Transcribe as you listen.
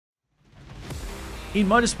In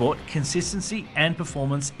motorsport, consistency and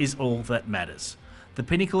performance is all that matters. The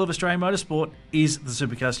pinnacle of Australian motorsport is the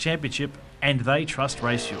Supercars Championship, and they trust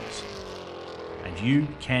Race Fuels. And you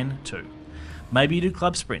can too. Maybe you do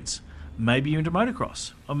club sprints, maybe you're into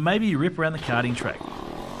motocross, or maybe you rip around the karting track.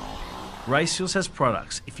 Race Fuels has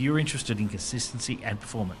products if you're interested in consistency and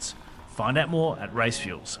performance. Find out more at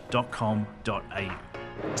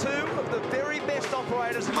racefuels.com.au. Two of the very best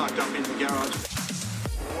operators parked up in the garage.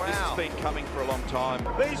 Wow. This has been coming for a long time.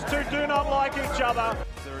 These two do not like each other.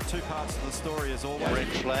 There are two parts of the story as always. Red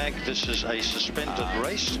flag, this is a suspended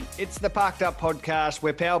race. It's the Parked Up Podcast.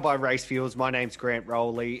 We're powered by Race Fuels. My name's Grant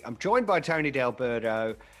Rowley. I'm joined by Tony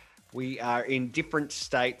D'Alberto. We are in different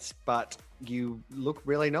states, but you look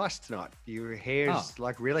really nice tonight. Your hair's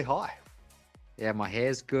like really high. Yeah, my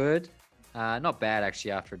hair's good. Not bad actually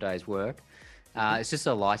after a day's work. It's just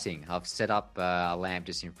the lighting. I've set up a lamp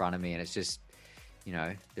just in front of me and it's just, you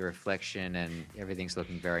know, the reflection and everything's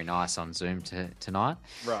looking very nice on Zoom tonight.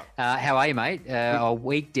 Right. How are you, mate? A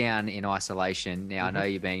week down in isolation. Now, I know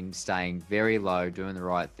you've been staying very low, doing the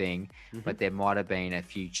right thing, but there might have been a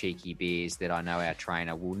few cheeky beers that I know our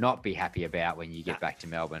trainer will not be happy about when you get back to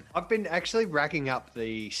Melbourne. I've been actually racking up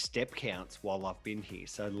the step counts while I've been here,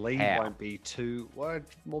 so Lee won't be too... Well,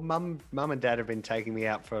 Mum and Dad have been taking me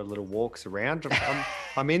out for little walks around.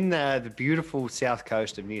 I'm in the beautiful south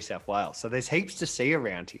coast of New South Wales, so there's heaps to see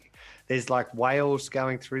around here. There's like whales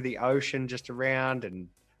going through the ocean just around and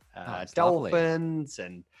dolphins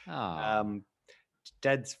lovely. And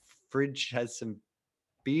Dad's fridge has some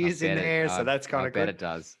beers in there, so that's kind of good. I bet it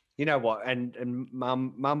does. You know what? And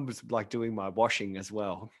Mum was like doing my washing as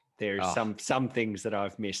well. There's some things that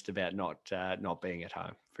I've missed about not being at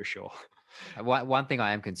home for sure. One thing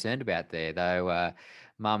I am concerned about there, though,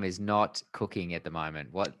 Mum is not cooking at the moment.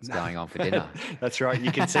 What's going on for dinner? That's right.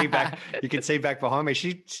 You can see back. You can see back behind me.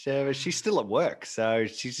 She's still at work, so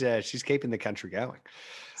she's keeping the country going.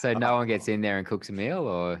 So no one gets in there and cooks a meal,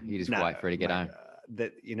 or you just wait for her to get home.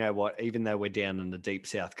 You know what? Even though we're down in the deep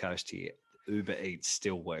south coast here, Uber Eats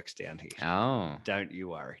still works down here. Oh. Don't you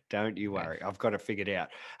worry. Don't you worry. I've got it figured out.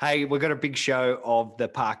 Hey, we've got a big show of the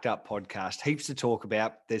Parked Up Podcast. Heaps to talk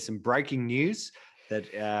about. There's some breaking news that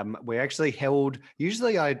we actually held.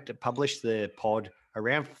 Usually I publish the pod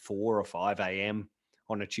around 4 or 5 a.m.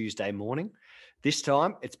 on a Tuesday morning. This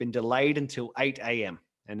time it's been delayed until 8 a.m.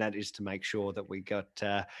 And that is to make sure that we got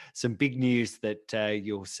some big news that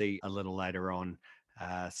you'll see a little later on.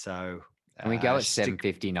 Can we go at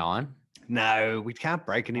 7:59? No, we can't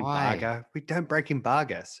break an embargo. Why? We don't break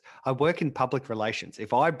embargoes. I work in public relations.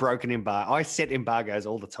 If I broke an embargo, I set embargoes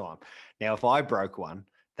all the time. Now, if I broke one,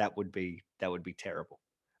 that would be terrible.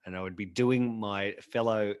 And I would be doing my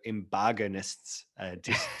fellow embargonists a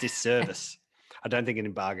disservice. I don't think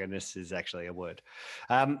an embargonist is actually a word.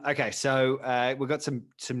 Okay, so we've got some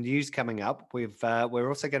news coming up. We're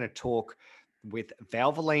also going to talk with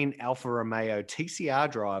Valvoline Alfa Romeo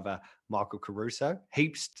TCR driver Michael Caruso.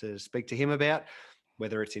 Heaps to speak to him about,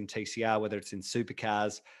 whether it's in TCR, whether it's in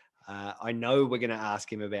supercars. I know we're going to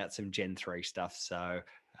ask him about some Gen 3 stuff, so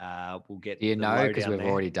we'll get. Do you know, because we've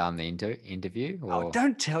already done the interview? Or... Oh,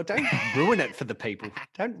 don't ruin it for the people.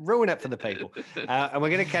 Don't ruin it for the people. And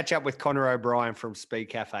we're going to catch up with Connor O'Brien from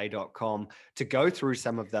speedcafe.com to go through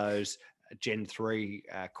some of those Gen 3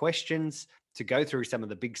 questions, to go through some of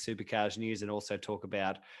the big supercars news, and also talk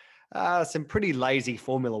about some pretty lazy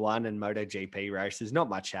Formula One and MotoGP races. Not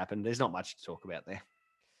much happened. There's not much to talk about there.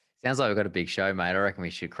 Sounds like we've got a big show, mate. I reckon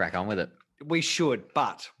we should crack on with it. We should,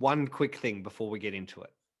 but one quick thing before we get into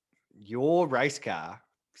it. Your race car,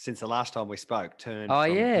 since the last time we spoke, turned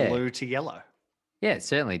from blue to yellow. Yeah, it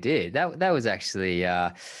certainly did. That was actually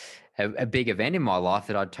a big event in my life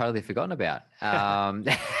that I'd totally forgotten about. Yeah,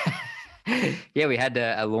 we had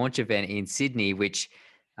a launch event in Sydney, which,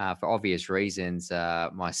 for obvious reasons,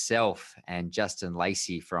 myself and Justin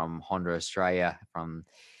Lacey from Honda Australia,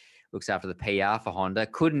 looks after the PR for Honda,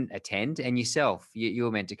 couldn't attend. And yourself, you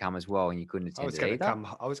were meant to come as well, and you couldn't attend I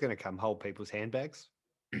was going to come hold people's handbags.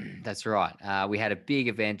 That's right. We had a big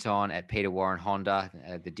event on at Peter Warren Honda,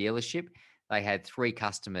 the dealership. They had 3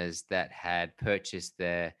 customers that had purchased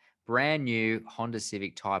their brand new Honda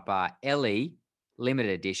Civic Type R LE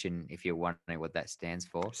limited edition, if you're wondering what that stands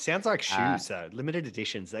for. Sounds like shoes, though. Limited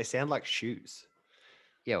editions, they sound like shoes.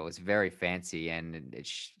 Yeah, it was very fancy, and it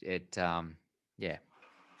yeah,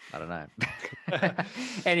 I don't know.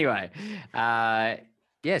 Anyway,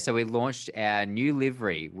 so we launched our new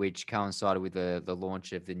livery, which coincided with the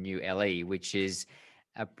launch of the new LE, which is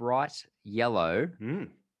a bright yellow,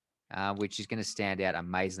 which is going to stand out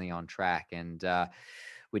amazingly on track. And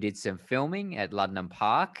we did some filming at Luddenham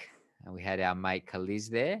Park. and we had our mate Khaliz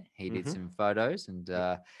there. He did some photos, and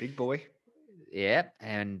Big boy. yeah,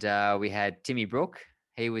 and we had Timmy Brook.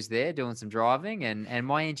 He was there doing some driving, and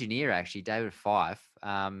my engineer actually, David Fife,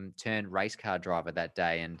 turned race car driver that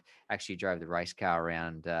day and actually drove the race car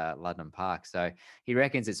around Luddenham Park. So he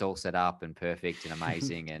reckons it's all set up and perfect and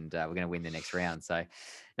amazing, and we're going to win the next round. So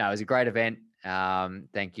no, it was a great event.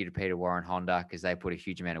 Thank you to Peter Warren Honda, because they put a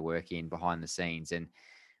huge amount of work in behind the scenes, and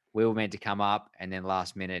we were meant to come up, and then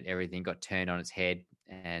last minute everything got turned on its head,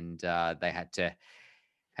 and they had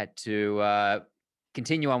to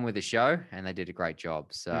continue on with the show, and they did a great job.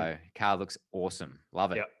 So car looks awesome.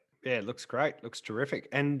 Love it. Yep. Yeah, it looks great. Looks terrific.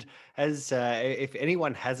 And as if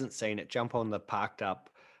anyone hasn't seen it, jump on the Parked Up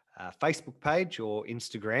Facebook page or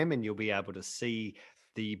Instagram, and you'll be able to see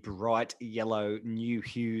the bright yellow new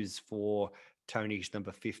hues for Tony's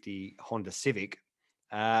number 50 Honda Civic,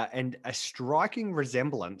 and a striking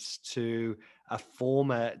resemblance to a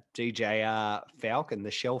former DJR Falcon,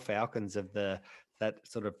 the Shell Falcons of that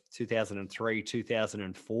sort of 2003,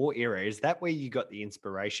 2004 era. Is that where you got the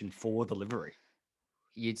inspiration for the livery?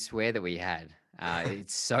 You'd swear that we had.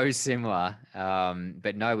 It's so similar,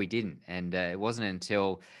 but no, we didn't. And it wasn't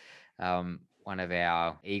until one of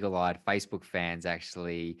our eagle-eyed Facebook fans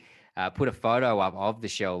actually put a photo up of the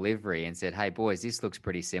Shell livery and said, "Hey boys, this looks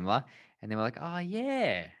pretty similar." And they were like, "Oh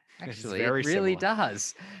yeah, actually, it really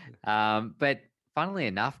does." But funnily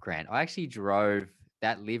enough, Grant, I actually drove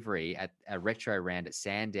that livery at a retro round at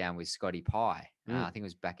Sandown with Scotty Pye. I think it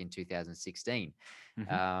was back in 2016.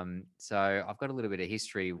 So I've got a little bit of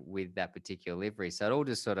history with that particular livery. So it all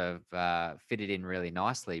just sort of fitted in really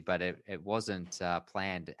nicely, but it wasn't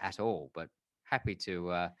planned at all. But happy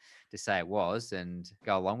to say it was and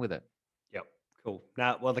go along with it. Yep. Cool.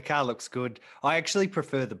 Now, well, the car looks good. I actually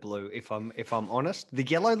prefer the blue, if I'm honest. The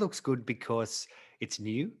yellow looks good because it's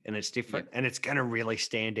new and it's different, and it's going to really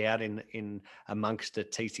stand out in amongst a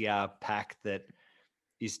TCR pack that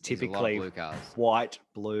is typically white,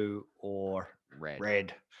 blue, or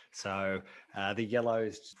red. So the yellow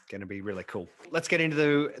is going to be really cool. Let's get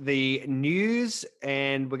into the news,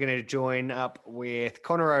 and we're going to join up with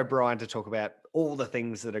Connor O'Brien to talk about all the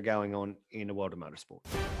things that are going on in the world of motorsport.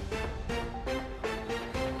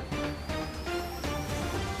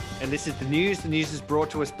 And this is the news. The news is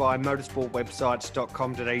brought to us by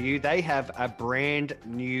motorsportwebsites.com.au. They have a brand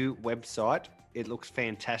new website. It looks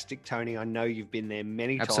fantastic, Tony. I know you've been there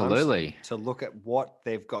many times to look at what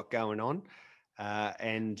they've got going on.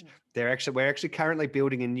 And we're actually currently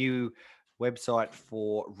building a new website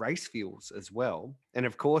for race fuels as well. And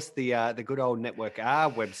of course, the good old Network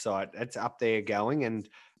R website, that's up there going. And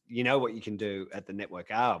you know what you can do at the Network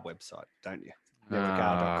R website, don't you?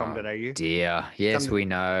 networkr.com.au. Dear. Yes, we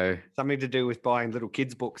know. Something to do with buying little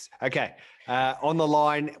kids' books. Okay. On the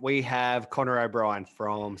line, we have Connor O'Brien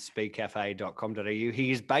from speedcafe.com.au.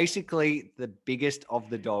 He is basically the biggest of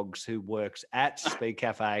the dogs who works at Speed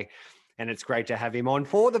Cafe, and it's great to have him on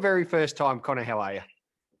for the very first time. Connor, how are you?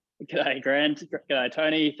 G'day, Grant. G'day,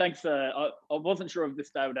 Tony. Thanks. I wasn't sure if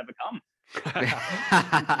this day would ever come.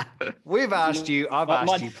 I've asked you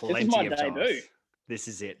plenty of times. This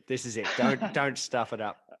is it. This is it. Don't stuff it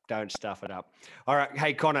up. Don't stuff it up. All right.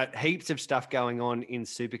 Hey, Connor, heaps of stuff going on in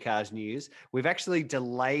Supercars news. We've actually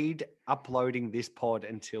delayed uploading this pod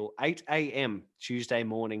until 8 a.m. Tuesday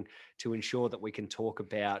morning to ensure that we can talk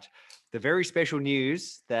about the very special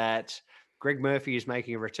news that Greg Murphy is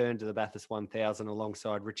making a return to the Bathurst 1000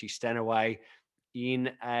 alongside Richie Stanaway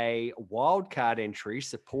in a wildcard entry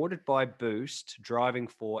supported by Boost, driving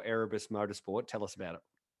for Erebus Motorsport. Tell us about it.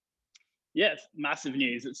 Yeah, it's massive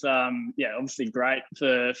news. It's obviously great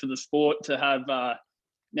for the sport to have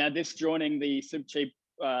now this joining the Super Cheap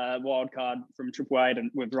wildcard from Triple Eight and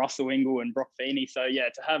with Russell Ingall and Brock Feeney. So yeah,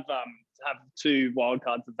 to have two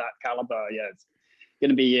wildcards of that caliber, it's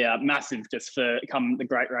going to be massive just for come the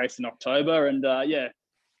great race in October. And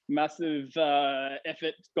massive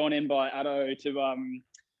effort gone in by Addo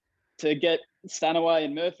to get Stanaway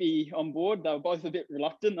and Murphy on board. They were both a bit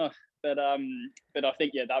reluctant. But I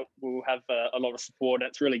think, that will have a lot of support.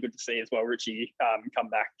 It's really good to see as well, Richie come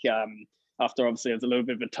back after obviously it was a little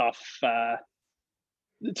bit of a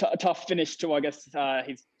tough finish to, I guess,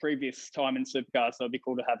 his previous time in Supercars. So it'd be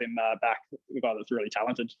cool to have him back, a guy that's really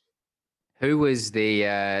talented. Who was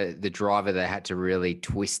the driver that had to really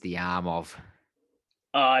twist the arm of?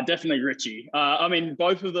 Definitely Richie. I mean,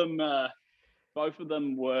 both of them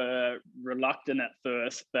were reluctant at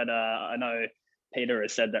first, but I know Peter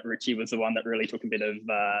has said that Richie was the one that really took a bit of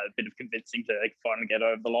convincing to finally get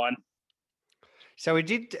over the line. So he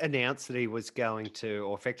did announce that he was going to,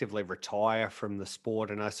 or effectively retire from the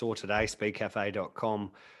sport. And I saw today,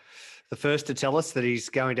 speedcafe.com, the first to tell us that he's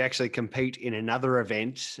going to actually compete in another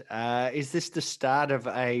event. Is this the start of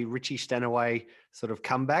a Richie Stanaway sort of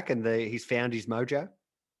comeback and he's found his mojo?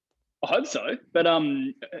 I hope so. But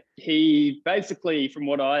he basically, from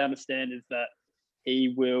what I understand, is that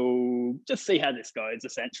he will just see how this goes,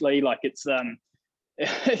 essentially. Like it's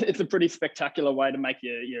it's a pretty spectacular way to make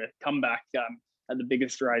your comeback at the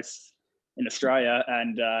biggest race in Australia.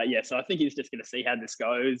 And so I think he's just going to see how this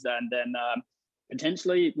goes and then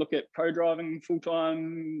potentially look at co-driving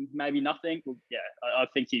full-time, maybe nothing. Well, I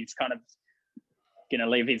think he's kind of going to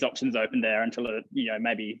leave his options open there until,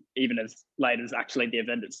 maybe even as late as actually the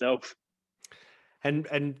event itself.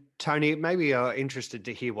 And Tony, maybe you're interested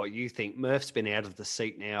to hear what you think. Murph's been out of the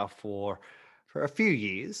seat now for a few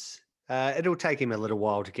years. It'll take him a little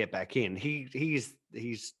while to get back in. He's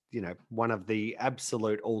one of the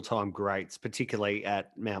absolute all-time greats, particularly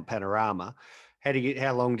at Mount Panorama.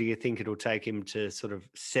 How long do you think it'll take him to sort of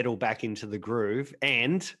settle back into the groove?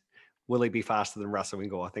 And will he be faster than Russell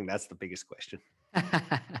Ingall? I think that's the biggest question.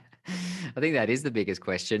 I think that is the biggest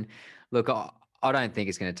question. Look, I don't think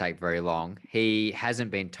it's going to take very long. He hasn't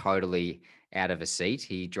been totally out of a seat.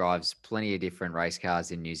 He drives plenty of different race cars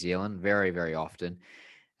in New Zealand very, very often.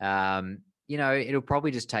 It'll probably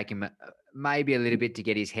just take him maybe a little bit to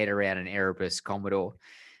get his head around an Erebus Commodore,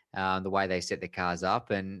 the way they set the cars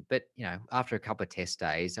up. But after a couple of test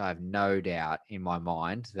days, I have no doubt in my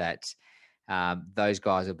mind that those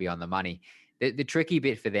guys will be on the money. The tricky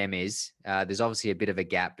bit for them is there's obviously a bit of a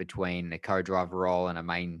gap between a co-driver role and a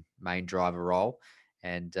main driver role.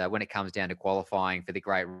 And when it comes down to qualifying for the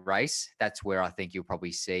great race, that's where I think you'll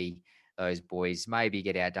probably see those boys maybe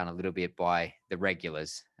get outdone a little bit by the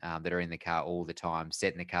regulars that are in the car all the time,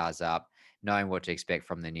 setting the cars up, knowing what to expect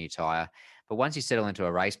from the new tyre. But once you settle into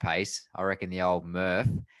a race pace, I reckon the old Murph,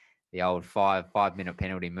 the old 5-minute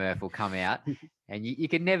penalty Murph will come out. And you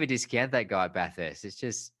can never discount that guy at Bathurst. It's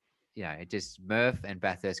just, Murph and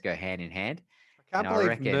Bathurst go hand in hand. I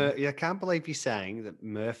can't believe you're saying that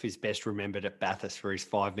Murph is best remembered at Bathurst for his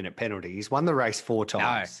 5-minute penalty. He's won the race 4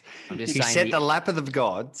 times. No, I'm just he saying set the lap of the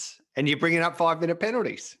gods, and you're bringing up 5-minute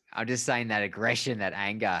penalties. I'm just saying that aggression, that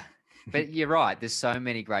anger. But you're right. There's so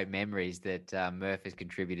many great memories that Murph has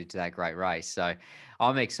contributed to that great race. So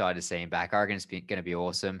I'm excited to see him back. I reckon it's going to be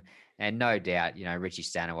awesome. And no doubt, Richie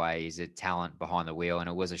Stanaway is a talent behind the wheel, and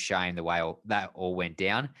it was a shame the way that all went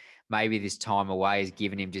down. Maybe this time away has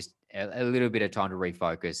given him just a little bit of time to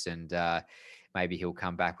refocus, and maybe he'll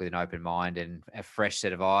come back with an open mind and a fresh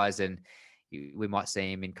set of eyes, and we might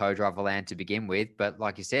see him in co-driver land to begin with. But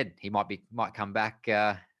like you said, he might come back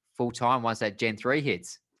full time once that Gen 3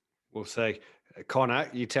 hits. We'll see. Connor,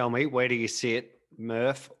 you tell me, where do you sit,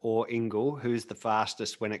 Murph or Ingall? Who's the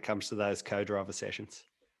fastest when it comes to those co-driver sessions?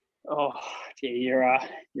 Oh, yeah, you're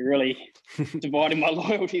really dividing my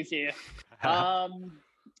loyalties here.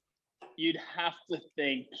 You'd have to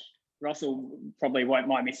think, Russell probably won't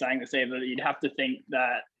mind me saying this either, you'd have to think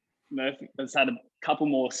that Murph has had a couple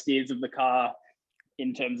more steers of the car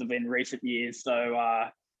in terms of in recent years. So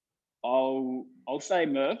I'll say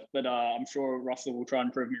Murph, but I'm sure Russell will try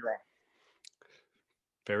and prove me wrong.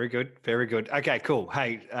 Very good. Very good. Okay, cool.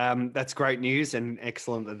 Hey, that's great news, and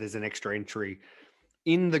excellent that there's an extra entry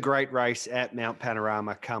in the great race at Mount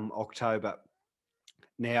Panorama come October.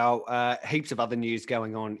 Now, heaps of other news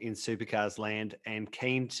going on in Supercars land, and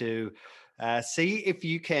keen to see if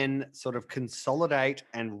you can sort of consolidate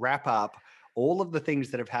and wrap up all of the things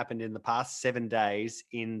that have happened in the past 7 days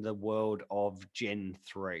in the world of Gen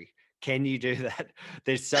 3. Can you do that?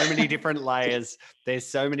 There's so many different layers. There's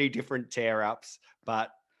so many different tear-ups, but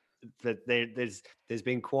there's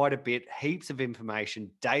been quite a bit, heaps of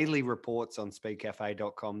information, daily reports on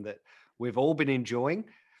speedcafe.com that we've all been enjoying.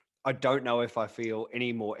 I don't know if I feel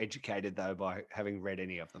any more educated, though, by having read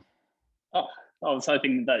any of them. Oh, I was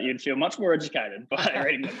hoping that you'd feel much more educated by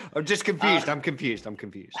reading them. I'm just confused. I'm confused. Look,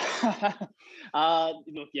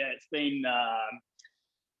 yeah, it's been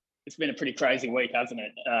a pretty crazy week, hasn't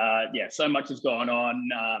it? So much has gone on.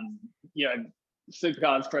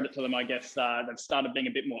 Supercars, credit to them, I guess, they've started being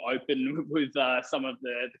a bit more open with some of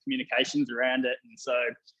the communications around it. And so,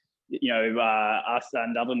 us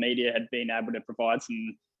and other media had been able to provide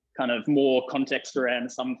some kind of more context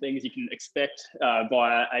around some things you can expect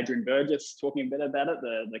via Adrian Burgess talking a bit about it,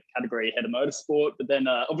 the category head of motorsport. But then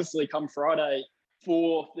obviously come Friday,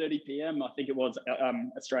 4:30 p.m, I think it was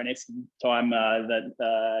Australian Eastern time, that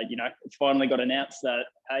it finally got announced that,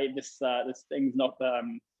 hey, this thing's not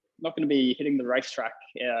going to be hitting the racetrack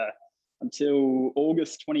until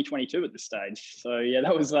August 2022 at this stage. So yeah,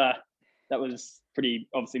 that was pretty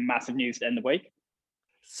obviously massive news to end the week.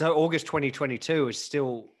 So August 2022 is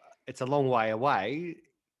still, it's a long way away.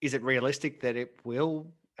 is it realistic that it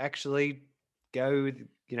will actually go,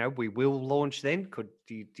 we will launch then?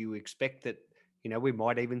 Do you expect that, we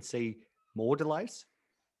might even see more delays?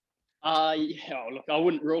 Yeah, look, I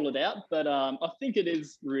wouldn't rule it out, but I think it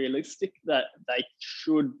is realistic that they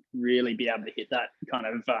should really be able to hit that kind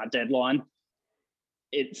of deadline.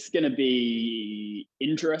 It's going to be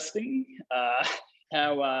interesting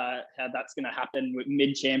how that's going to happen with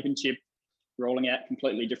mid-championship rolling out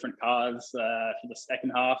completely different cars for the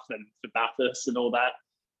second half and for Bathurst and all that.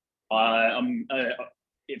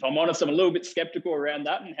 If I'm honest, I'm a little bit skeptical around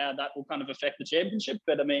that and how that will kind of affect the championship.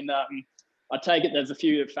 But I mean, I take it there's a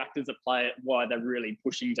few factors at play at why they're really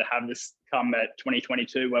pushing to have this come at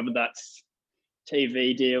 2022, whether that's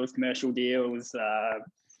TV deals, commercial deals,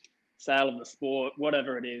 sale of the sport,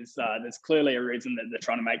 whatever it is. There's clearly a reason that they're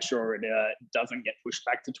trying to make sure it doesn't get pushed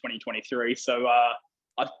back to 2023. So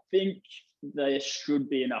I think there should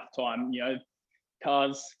be enough time.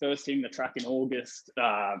 Cars first hitting the track in August,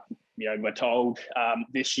 we're told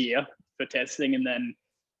this year for testing, and then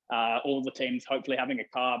all the teams hopefully having a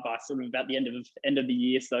car by sort of about the end of the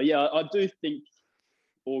year. So yeah, I do think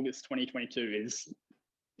August 2022 is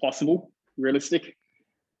possible, realistic.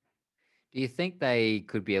 Do you think they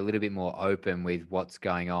could be a little bit more open with what's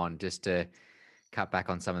going on, just to cut back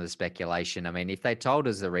on some of the speculation? I mean, if they told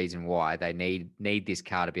us the reason why they need this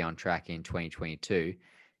car to be on track in 2022,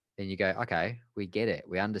 then you go, okay, we get it,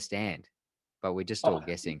 we understand, but we're just all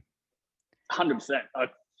guessing. 100%.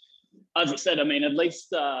 As I said, I mean, at least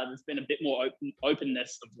there's been a bit more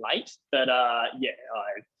openness of late, but yeah,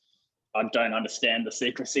 I don't understand the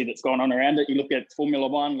secrecy that's gone on around it. You look at Formula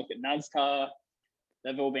One, look at NASCAR,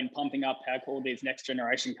 they've all been pumping up how cool these next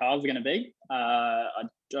generation cars are going to be. I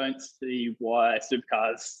don't see why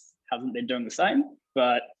Supercars hasn't been doing the same,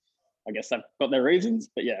 but I guess they've got their reasons.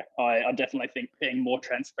 But yeah, I definitely think being more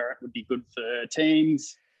transparent would be good for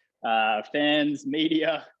teams, fans,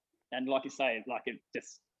 media, and like you say, like it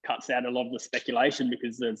just cuts out a lot of the speculation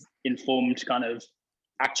because there's informed kind of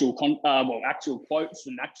actual quotes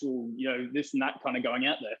and actual, this and that kind of going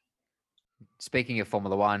out there. Speaking of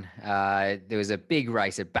Formula One, there was a big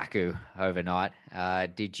race at Baku overnight.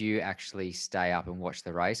 Did you actually stay up and watch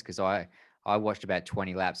the race? Because I watched about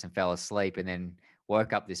 20 laps and fell asleep, and then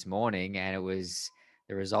woke up this morning and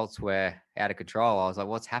the results were out of control. I was like,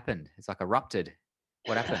 what's happened? It's like erupted.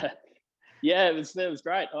 What happened? Yeah, it was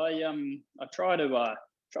great. I try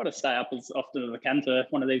to stay up as often as I can for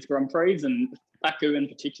one of these Grand Prix, and Baku in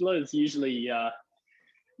particular is usually a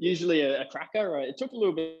cracker. It took a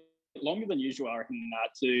little bit longer than usual, I reckon,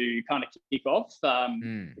 to kind of kick off.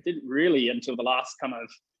 It didn't really until the last kind of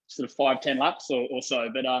sort of 5-10 laps or so.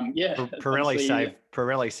 But yeah,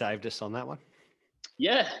 Pirelli saved us on that one.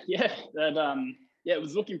 Yeah, it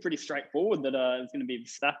was looking pretty straightforward that it was going to be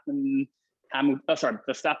Verstappen,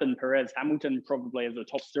 Perez, Hamilton probably as the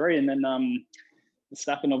top three, and then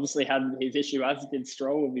Verstappen obviously had his issue, as did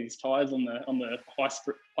Stroll, with his tyres on the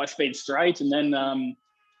high speed straight, and then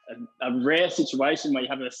a rare situation where you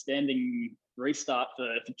have a standing restart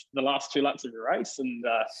for the last 2 laps of the race, and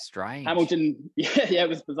strange. Hamilton, it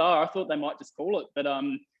was bizarre. I thought they might just call it, but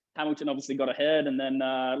Hamilton obviously got ahead and then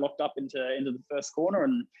locked up into the first corner,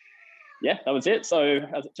 and yeah, that was it. So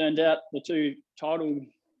as it turned out, the two title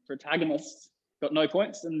protagonists got no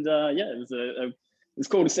points, and it was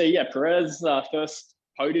cool to see. Yeah, Perez first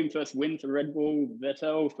podium, first win for Red Bull.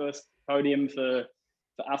 Vettel first podium for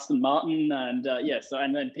Aston Martin, and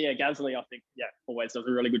and then Pierre Gasly, I think, always does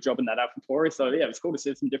a really good job in that AlphaTauri. So yeah, it was cool to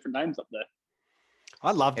see some different names up there.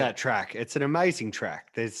 I love that track. It's an amazing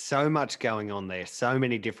track. There's so much going on there, so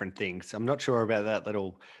many different things. I'm not sure about that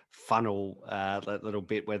little funnel, that little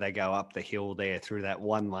bit where they go up the hill there through that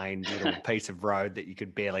one lane little piece of road that you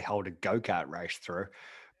could barely hold a go-kart race through.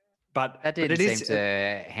 But that didn't seem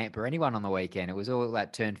to hamper anyone on the weekend. It was all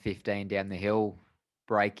that turn 15 down the hill,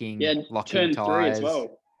 braking, locking tyres. Turn 3 as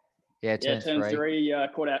well. Yeah, turn 3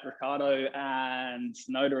 caught out Ricciardo and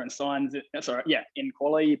Tsunoda and Sainz. That's all right. Yeah, in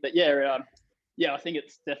quali. But I think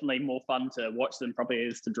it's definitely more fun to watch than probably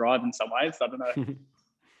is to drive in some ways. I don't know.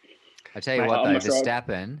 I tell you what, though,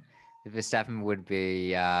 Verstappen would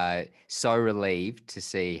be so relieved to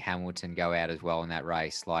see Hamilton go out as well in that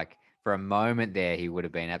race. Like, for a moment there, he would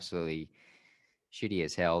have been absolutely shitty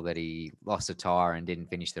as hell that he lost a tyre and didn't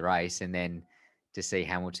finish the race. And then to see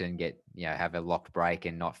Hamilton have a locked break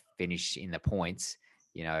and not finish in the points,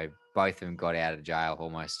 both of them got out of jail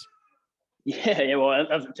almost. Yeah. Well,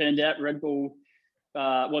 as it turned out, Red Bull,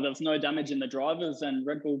 there was no damage in the drivers, and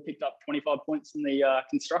Red Bull picked up 25 points in the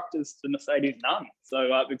constructors to Mercedes none. So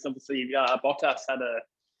because obviously Bottas had a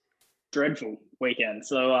dreadful weekend.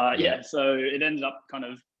 So so it ended up kind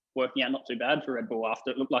of working out not too bad for Red Bull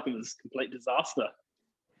after it looked like it was a complete disaster.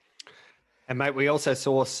 And mate, we also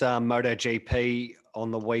saw some MotoGP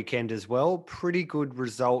on the weekend as well. Pretty good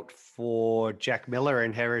result for Jack Miller,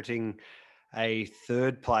 inheriting a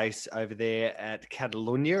third place over there at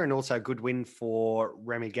Catalunya, and also a good win for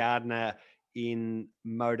Remy Gardner in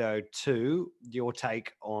Moto 2. Your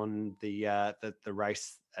take on the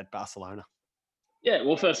race at Barcelona? Yeah,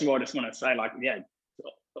 well, first of all, I just want to say,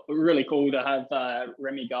 really cool to have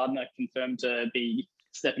Remy Gardner confirmed to be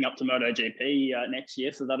stepping up to MotoGP next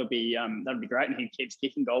year. So that'll be great. And he keeps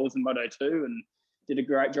kicking goals in Moto 2 and did a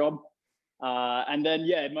great job. And then,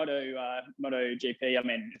 MotoGP, I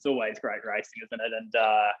mean, it's always great racing, isn't it? And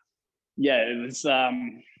it was,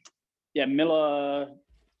 Miller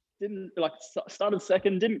didn't started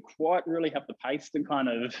second, didn't quite really have the pace to kind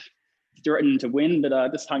of threaten to win,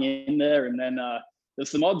 but just hung in there. And then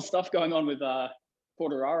there's some odd stuff going on with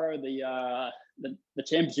Quartararo, the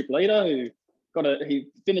championship leader, who he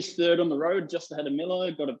finished third on the road just ahead of Miller,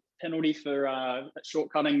 got a penalty for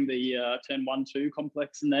shortcutting the turn 1-2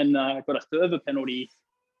 complex, and then got a further penalty,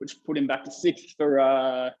 which put him back to sixth for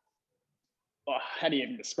how do you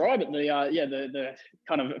even describe it? The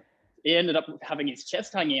kind of, he ended up having his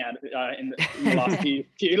chest hanging out in the last few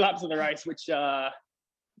laps of the race, which I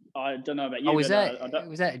don't know about you. Oh, was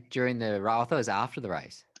that during the race? I thought it was after the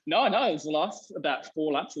race. No, it was the last about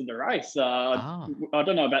 4 laps of the race. I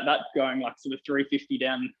don't know about that going like sort of 350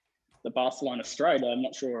 down the Barcelona straight. I'm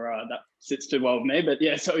not sure that sits too well with me, but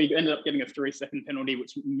yeah, so he ended up getting a 3-second penalty,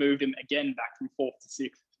 which moved him again back from 4th to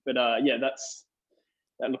 6th. But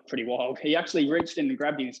that looked pretty wild. He actually reached in and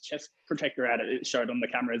grabbed his chest protector out. It showed on the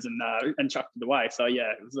cameras and chucked it away. So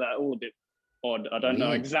yeah, it was all a bit odd. I don't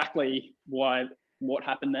know exactly what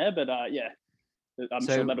happened there, but I'm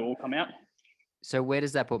sure that'll all come out. So where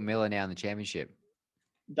does that put Miller now in the championship?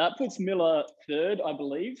 That puts Miller third, I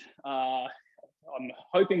believe. I'm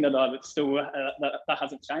hoping that it's still that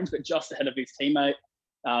hasn't changed, but just ahead of his teammate.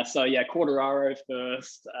 Quartararo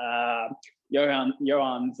first, Johan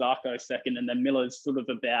Zarco second, and then Miller's sort of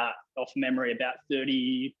about, off memory, about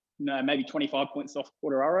 30, maybe 25 points off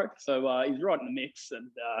Quartararo. So he's right in the mix, and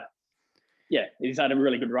he's had a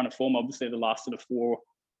really good run of form. Obviously, the last sort of 4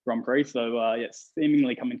 Grand Prix. So it's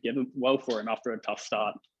seemingly coming together well for him after a tough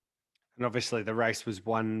start. And obviously the race was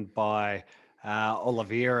won by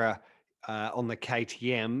Oliveira on the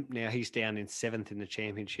KTM. Now he's down in 7th in the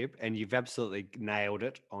championship, and you've absolutely nailed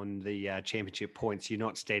it on the championship points. You're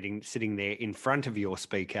not sitting there in front of your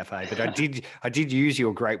Speed Cafe, but I did use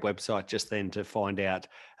your great website just then to find out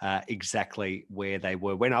exactly where they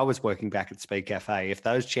were. When I was working back at Speed Cafe, if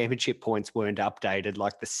those championship points weren't updated,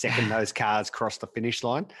 like the second those cars crossed the finish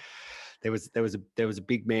line, there was a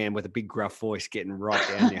big man with a big gruff voice getting right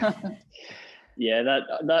down there. Yeah,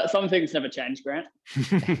 that some things never change, Grant.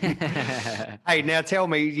 Hey, now tell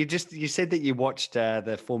me, you said that you watched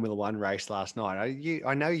the Formula One race last night.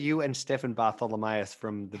 I know you and Stefan Bartholomeus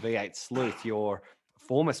from the V8 Sleuth, your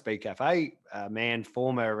former Speed Cafe man,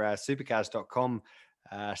 former Supercars.com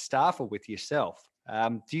staffer with yourself.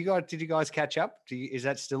 Did you guys catch up? Is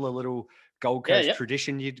that still a little Gold Coast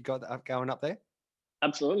tradition you'd got going up there?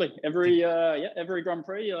 Absolutely. Every Grand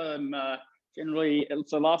Prix, generally,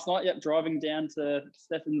 so last night, driving down to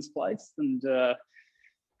Stefan's place, and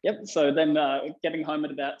so then getting home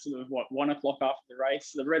at about sort of 1 o'clock after the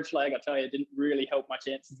race. The red flag, I tell you, didn't really help my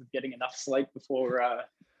chances of getting enough sleep before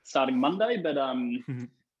starting Monday. But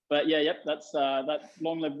that's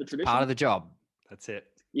long live the tradition. Part of the job. That's it.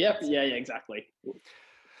 Yeah, exactly.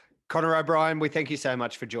 Connor O'Brien, we thank you so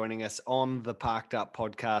much for joining us on the Parked Up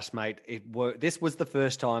podcast, mate. This was the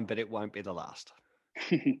first time, but it won't be the last.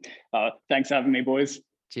 Thanks for having me, boys.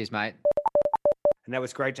 Cheers, mate. And that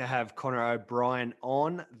was great to have Connor O'Brien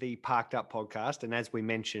on the Parked Up podcast. And as we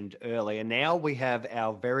mentioned earlier, now we have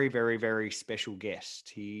our very, very, very special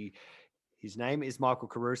guest. His name is Michael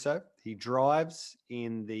Caruso. He drives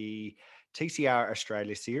in the TCR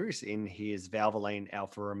Australia Series in his Valvoline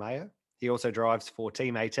Alfa Romeo. He also drives for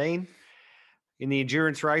Team 18. In the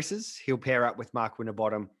endurance races, he'll pair up with Mark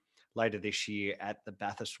Winterbottom later this year at the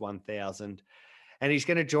Bathurst 1000. And he's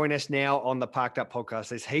going to join us now on the Parked Up podcast.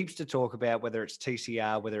 There's heaps to talk about, whether it's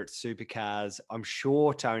TCR, whether it's supercars. I'm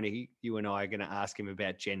sure, Tony, you and I are going to ask him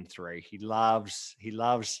about Gen 3. He loves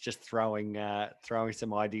just throwing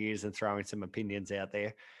some ideas and throwing some opinions out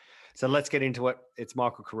there. So let's get into it. It's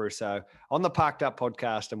Michael Caruso on the Parked Up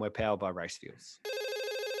podcast, and we're powered by Race Fuels.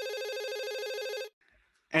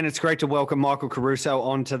 And it's great to welcome Michael Caruso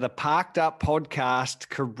onto the Parked Up podcast.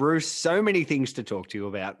 Caruso, so many things to talk to you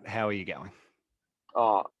about. How are you going?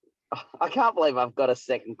 Oh, I can't believe I've got a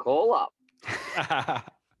second call up.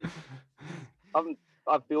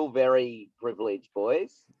 I feel very privileged,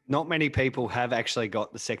 boys. Not many people have actually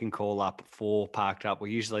got the second call up for Parked Up.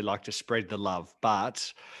 We usually like to spread the love,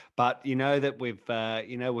 but you know that we've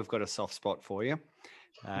got a soft spot for you.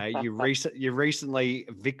 You recently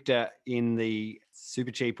victor in the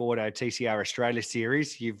Super Cheap Auto TCR Australia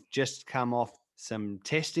Series. You've just come off some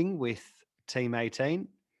testing with Team 18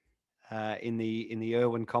 in the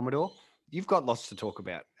Irwin Commodore. You've got lots to talk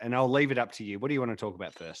about, and I'll leave it up to you. What do you want to talk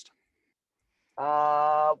about first?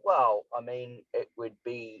 Well, I mean, it would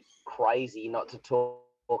be crazy not to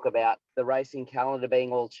talk about the racing calendar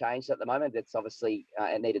being all changed at the moment. It's obviously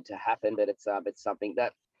it needed to happen, but it's something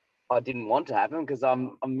that I didn't want to happen because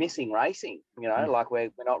I'm missing racing. You know, like we're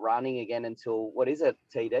not running again until what is it,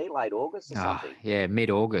 TD, late August or something? Yeah,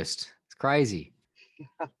 mid-August. It's crazy.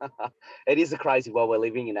 It is a crazy world we're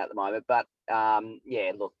living in at the moment, but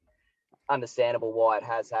yeah, look, understandable why it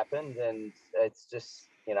has happened, and it's just,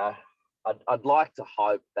 you know, I'd like to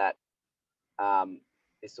hope that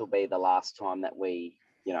this will be the last time that we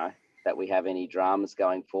have any dramas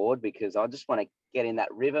going forward, because I just want to get in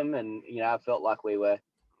that rhythm. And, you know, I felt like we were,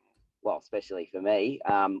 well, especially for me,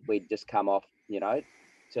 we'd just come off, you know,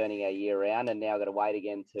 turning our year around, and now got to wait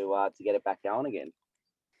again to get it back going again.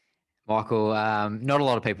 Michael, not a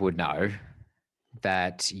lot of people would know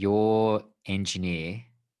that your engineer,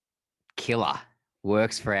 Killer,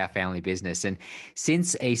 works for our family business. And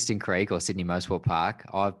since Eastern Creek or Sydney Motorsport Park,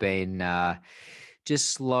 I've been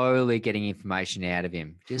just slowly getting information out of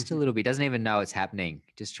him, just a little bit. Doesn't even know it's happening.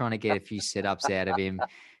 Just trying to get a few setups out of him,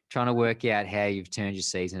 trying to work out how you've turned your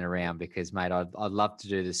season around, because, mate, I'd love to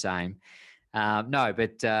do the same.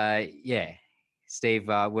 Yeah, Steve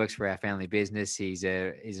works for our family business. He's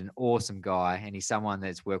an awesome guy, and he's someone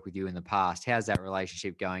that's worked with you in the past. How's that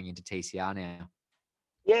relationship going into TCR now?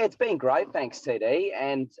 Yeah, it's been great, thanks, TD,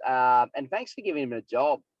 and thanks for giving him a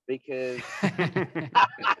job, because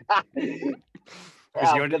you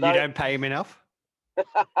don't pay him enough.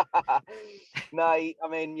 No, I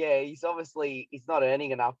mean, yeah, he's not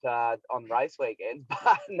earning enough on race weekends,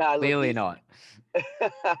 but no, clearly not.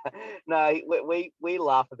 No, we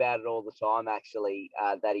laugh about it all the time, actually,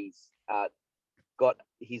 that he's got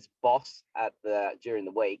his boss during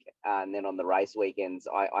the week, and then on the race weekends,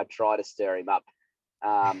 I try to stir him up.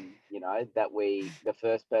 You know, that the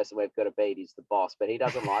first person we've got to beat is the boss, but he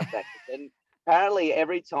doesn't like that. And apparently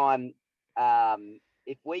every time,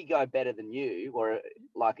 if we go better than you, or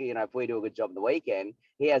like, you know, if we do a good job on the weekend,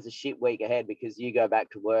 he has a shit week ahead because you go back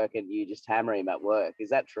to work and you just hammer him at work. Is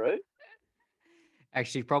that true?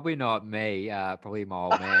 Actually, probably not me. Probably my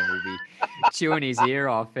old man will be chewing his ear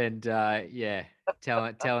off and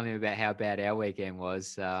telling him about how bad our weekend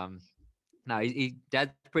was. No,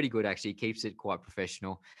 Dad's pretty good, actually. He keeps it quite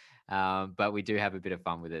professional, but we do have a bit of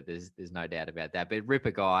fun with it. There's no doubt about that. But ripper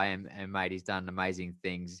guy, and mate, he's done amazing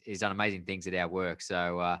things. He's done amazing things at our work.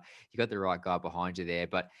 So you got the right guy behind you there.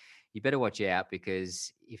 But you better watch out,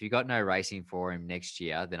 because if you got no racing for him next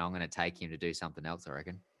year, then I'm going to take him to do something else, I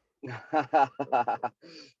reckon.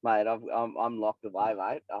 Mate, I'm locked away,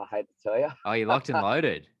 mate. I hate to tell you. Oh, you're locked and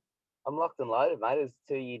loaded. I'm locked and loaded, mate. It's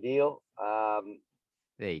a 2-year deal.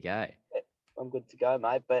 There you go. I'm good to go,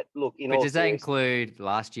 mate. But look, does that include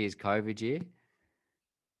last year's COVID year?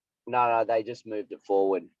 No, they just moved it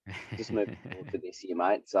forward. Just moved it forward to this year,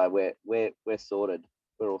 mate. So we're sorted.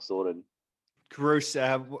 We're all sorted. Bruce,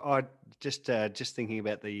 I just thinking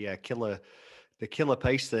about the killer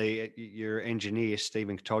piece, your engineer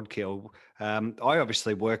Stephen Todkill. I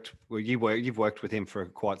obviously you've worked with him for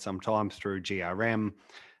quite some time through GRM,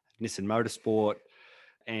 Nissan Motorsport,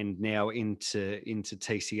 and now into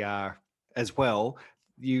TCR as well.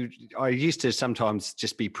 I used to sometimes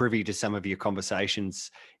just be privy to some of your conversations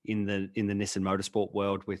in the Nissan Motorsport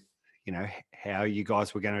world with, you know, how you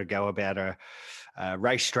guys were going to go about a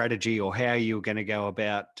race strategy, or how you were going to go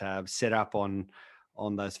about set up on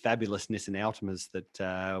those fabulous Nissan Altimas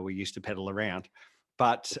that we used to pedal around.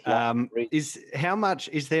 But how much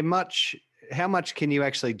can you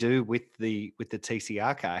actually do with the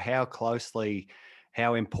TCR car?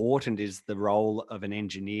 How important is the role of an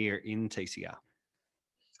engineer in TCR?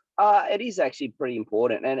 It is actually pretty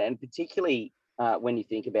important, and particularly when you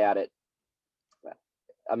think about it.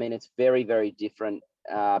 I mean, it's very, very different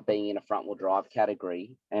being in a front-wheel drive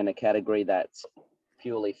category and a category that's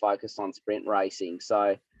purely focused on sprint racing.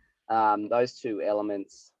 So those two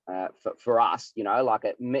elements for us, you know, like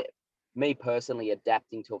me personally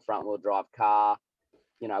adapting to a front-wheel drive car,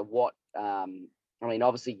 you know, what I mean,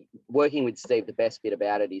 obviously working with Steve, the best bit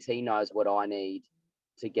about it is he knows what I need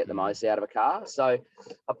to get the most out of a car. So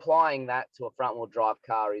applying that to a front-wheel drive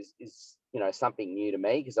car is you know, something new to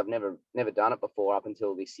me, because I've never done it before up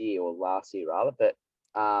until this year, or last year rather. But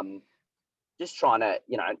just trying to,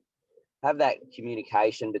 have that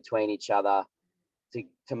communication between each other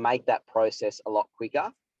to make that process a lot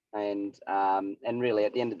quicker. And really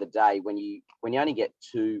at the end of the day, when you only get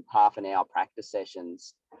 2 half-an-hour practice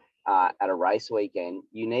sessions at a race weekend,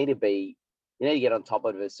 you need to get on top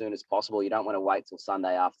of it as soon as possible. You don't want to wait till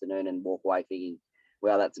Sunday afternoon and walk away thinking,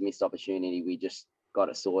 well, that's a missed opportunity. We just got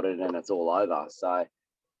it sorted and it's all over. So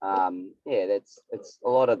it's a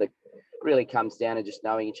lot of really comes down to just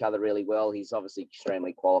knowing each other really well. He's obviously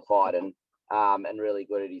extremely qualified and really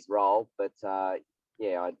good at his role, but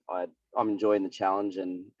I'm enjoying the challenge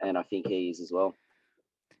and I think he is as well.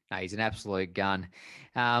 No, he's an absolute gun.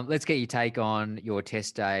 Let's get your take on your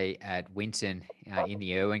test day at Winton in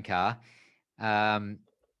the Irwin car.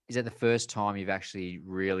 Is that the first time you've actually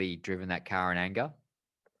really driven that car in anger?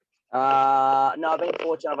 No, I've been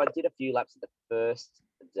fortunate. I did a few laps at the first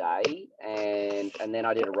day, and then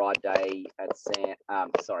I did a ride day at it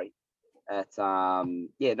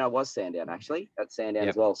was Sandown actually, at Sandown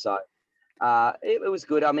as well. So it was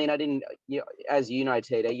good. I mean, I didn't, as you know,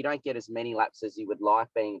 TD, you don't get as many laps as you would like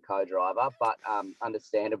being a co-driver, but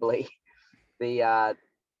understandably, the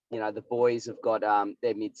boys have got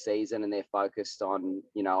their mid-season and they're focused on,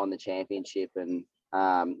 on the championship and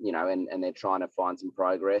they're trying to find some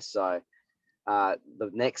progress. So the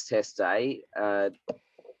next test day,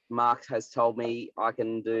 Mark has told me I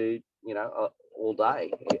can do, all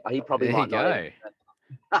day. He probably there might go.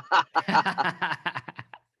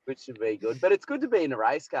 Which should be good. But it's good to be in a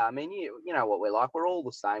race car. I mean, you know what we're like. We're all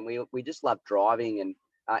the same. We just love driving and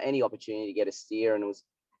any opportunity to get a steer. And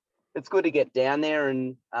it's good to get down there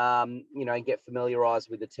and get familiarized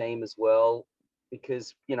with the team as well,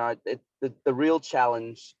 because the real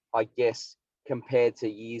challenge, I guess, compared to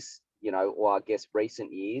years, or I guess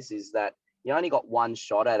recent years, is that you only got one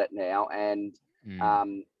shot at it now, and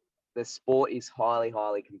the sport is highly,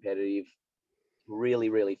 highly competitive, really,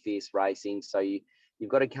 really fierce racing. So you've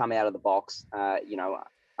got to come out of the box,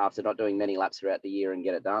 after not doing many laps throughout the year and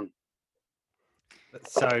get it done.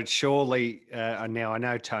 So surely, now I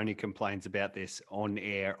know Tony complains about this on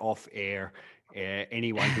air, off air,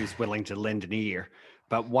 anyone who's willing to lend an ear,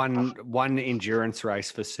 but one endurance race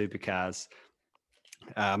for supercars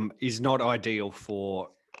is not ideal for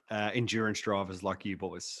endurance drivers like you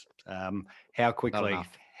boys. How quickly,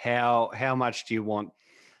 how much do you want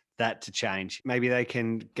that to change? Maybe they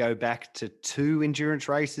can go back to 2 endurance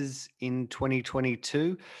races in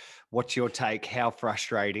 2022. What's your take? How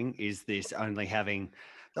frustrating is this only having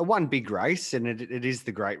the one big race? And it is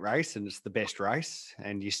the great race and it's the best race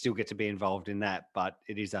and you still get to be involved in that, but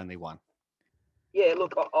it is only one. Yeah,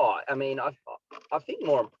 look, I mean, I think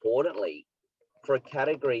more importantly, for a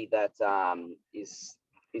category that is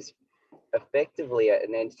effectively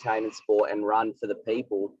an entertainment sport and run for the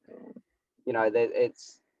people,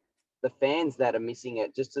 it's the fans that are missing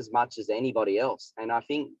it just as much as anybody else. And I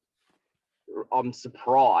think I'm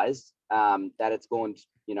surprised that it's gone,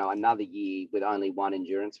 another year with only one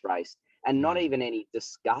endurance race and not even any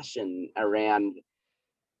discussion around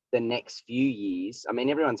the next few years. I mean,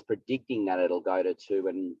 everyone's predicting that it'll go to 2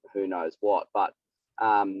 and who knows what, but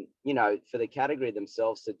for the category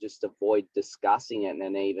themselves to just avoid discussing it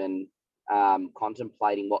and even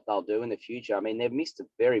contemplating what they'll do in the future. I mean, they've missed a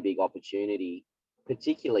very big opportunity,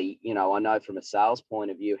 particularly, I know from a sales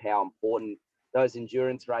point of view, how important those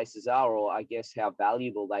endurance races are, or I guess how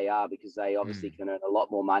valuable they are, because they obviously can earn a lot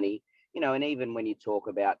more money, and even when you talk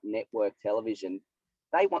about network television,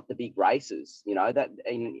 they want the big races, that,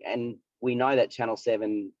 and we know that Channel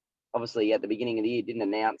 7, obviously at the beginning of the year, didn't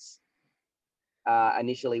announce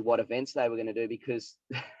initially what events they were going to do, because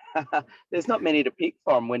there's not many to pick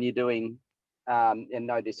from when you're doing, and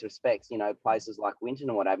no disrespect, places like Winton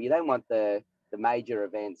or whatever. You don't want the major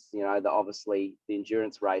events, obviously the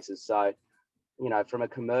endurance races. So, from a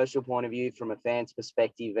commercial point of view, from a fan's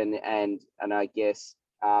perspective, and I guess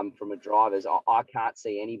from a driver's, I can't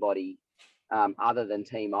see anybody other than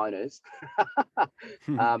team owners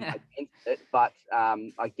against it. But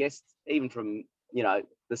I guess even from,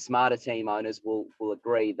 the smarter team owners will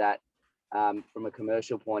agree that from a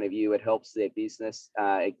commercial point of view, it helps their business.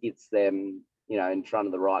 It gets them, in front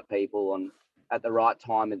of the right people and at the right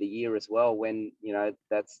time of the year as well, when,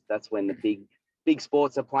 that's when the big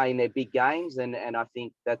sports are playing their big games. And I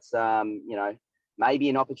think that's, maybe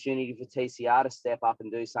an opportunity for TCR to step up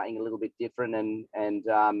and do something a little bit different and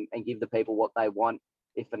give the people what they want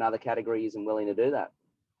if another category isn't willing to do that.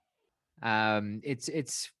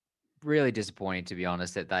 It's really disappointing, to be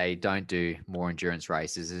honest, that they don't do more endurance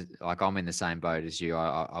races. Like, I'm in the same boat as you.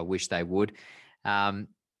 I wish they would.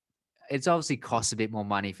 it's obviously costs a bit more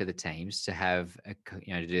money for the teams to have,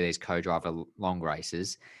 to do these co-driver long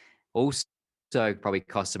races. Also, probably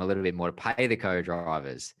costs them a little bit more to pay the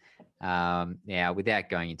co-drivers. Now, without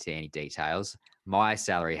going into any details, my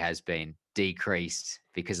salary has been decreased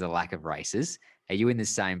because of the lack of races. Are you in the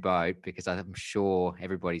same boat? Because I'm sure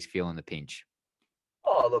everybody's feeling the pinch.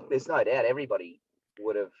 Oh, look, there's no doubt everybody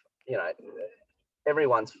would have,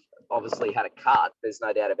 everyone's obviously had a cut. There's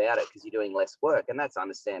no doubt about it because you're doing less work, and that's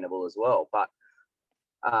understandable as well. But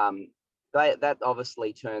that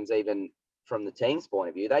obviously turns, even from the team's point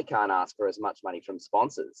of view, they can't ask for as much money from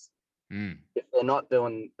sponsors if they're not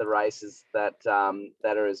doing the races that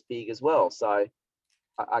are as big as well. So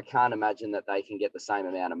I can't imagine that they can get the same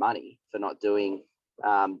amount of money for not doing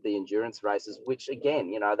the endurance races, which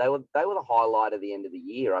again, they were the highlight of the end of the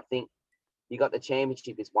year. I think you got the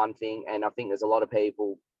championship is one thing, and I think there's a lot of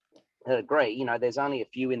people that agree. There's only a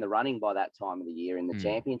few in the running by that time of the year in the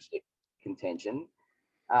championship contention.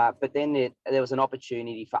 But then there was an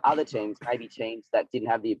opportunity for other teams, maybe teams that didn't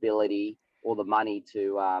have the ability or the money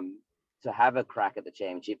to have a crack at the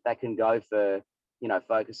championship, that can go for,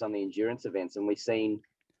 focus on the endurance events. And we've seen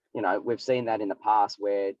that in the past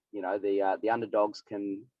where, the underdogs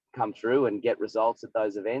can come through and get results at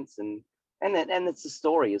those events. And it's a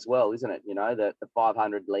story as well, isn't it? The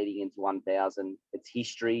 500 leading into 1,000, it's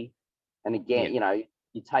history. And again,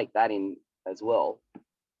 you take that in as well.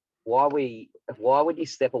 Why would you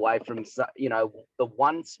step away from, the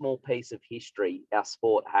one small piece of history our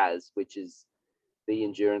sport has, which is the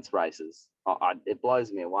endurance races? It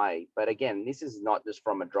blows me away. But again, this is not just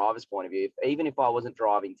from a driver's point of view. Even if I wasn't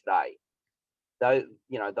driving today,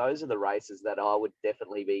 those are the races that I would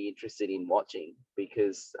definitely be interested in watching,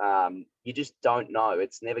 because you just don't know.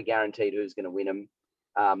 It's never guaranteed who's going to win them,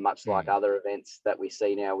 much like other events that we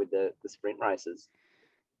see now with the sprint races.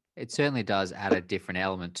 It certainly does add a different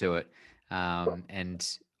element to it. And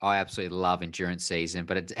I absolutely love endurance season,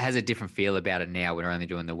 but it has a different feel about it now. We're only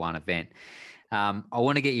doing the one event. I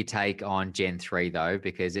want to get your take on Gen 3, though,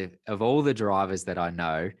 because of all the drivers that I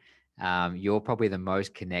know, you're probably the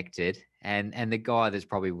most connected and the guy that's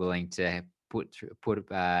probably willing to put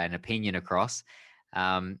an opinion across.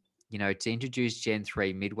 To introduce Gen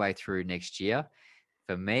 3 midway through next year,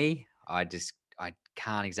 for me, I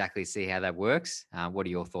can't exactly see how that works. What are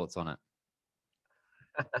your thoughts on it?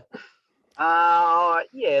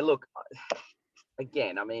 Yeah, look,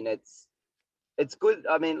 again, I mean, it's good.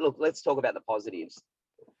 I mean, look, let's talk about the positives.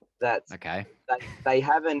 That's okay. They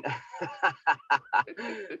haven't.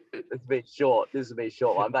 It's a bit short. This is a bit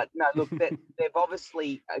short one, but no, look, they've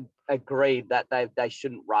obviously agreed that they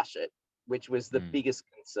shouldn't rush it, which was the biggest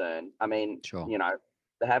concern. I mean, sure.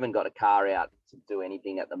 They haven't got a car out to do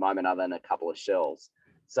anything at the moment other than a couple of shells.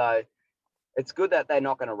 So it's good that they're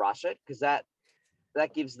not going to rush it, because that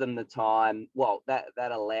gives them the time. Well, that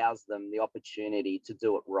allows them the opportunity to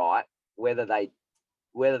do it right. Whether they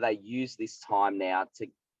use this time now to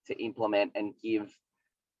implement and give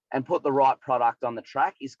and put the right product on the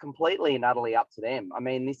track is completely and utterly up to them. I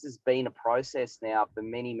mean, this has been a process now for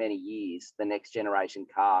many, many years, the next generation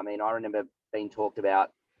car. I mean, I remember being talked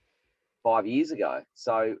about 5 years ago.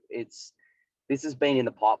 So this has been in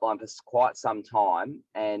the pipeline for quite some time.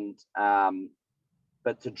 And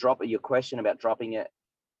but to drop your question about dropping it,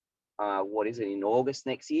 what is it, in August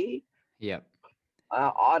next year? Yeah.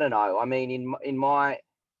 I don't know. I mean, in my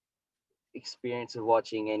experience of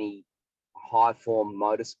watching any high form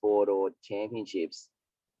motorsport or championships,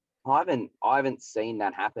 I haven't seen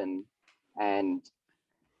that happen and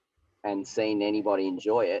seen anybody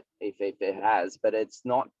enjoy it if it has. But it's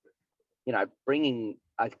not, bringing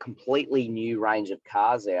a completely new range of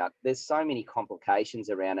cars out. There's so many complications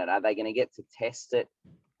around it. Are they going to get to test it?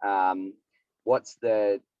 What's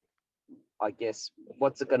it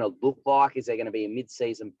going to look like? Is there going to be a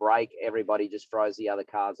mid-season break? Everybody just throws the other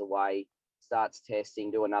cars away, starts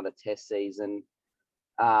testing, do another test season.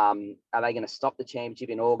 Are they going to stop the championship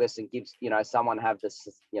in August and give, someone have this,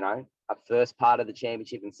 a first part of the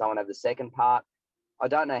championship and someone have the second part? I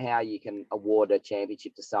don't know how you can award a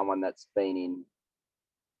championship to someone that's been in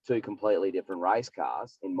two completely different race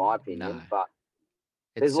cars, in my opinion. No. But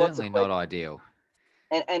it's certainly not ideal.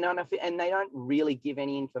 And they don't really give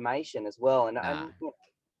any information as well. And I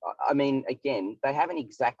mean, again, they haven't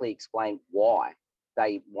exactly explained why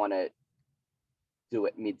they want to do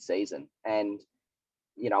it mid-season. And,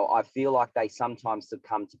 I feel like they sometimes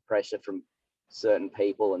succumb to pressure from certain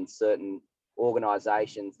people and certain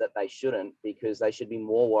organizations that they shouldn't, because they should be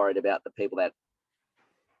more worried about the people that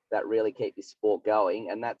really keep this sport going,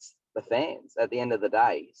 and that's the fans at the end of the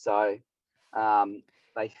day. So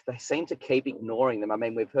they seem to keep ignoring them. I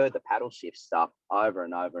mean, we've heard the paddle shift stuff over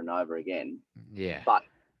and over and over again. Yeah. But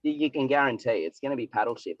you can guarantee it's going to be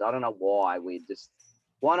paddle shift. I don't know why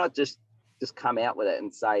why not just come out with it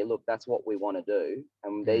and say, look, that's what we want to do,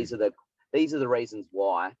 and these are the reasons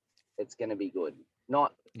why it's going to be good.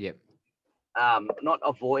 Not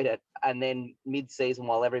avoid it, and then mid-season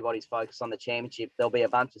while everybody's focused on the championship, there'll be a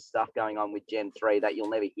bunch of stuff going on with Gen 3 that you'll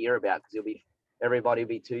never hear about because everybody will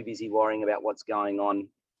be too busy worrying about what's going on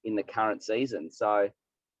in the current season. So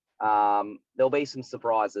there'll be some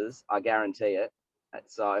surprises, I guarantee it.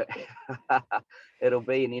 So it'll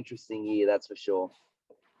be an interesting year, that's for sure.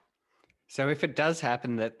 So if it does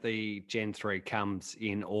happen that the Gen 3 comes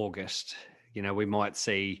in August, we might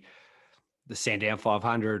see the Sandown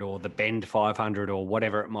 500 or the Bend 500 or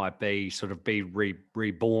whatever it might be sort of be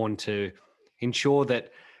reborn to ensure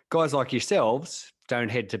that guys like yourselves don't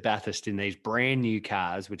head to Bathurst in these brand new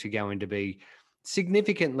cars, which are going to be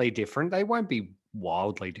significantly different. They won't be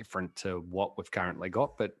wildly different to what we've currently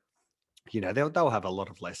got, but they'll have a lot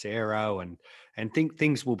of less aero and think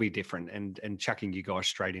things will be different, and chucking you guys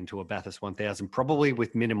straight into a Bathurst 1000, probably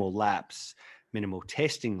with minimal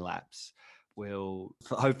testing laps, will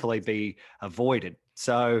hopefully be avoided.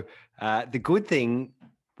 So the good thing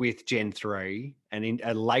with Gen 3 and in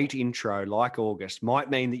a late intro like August might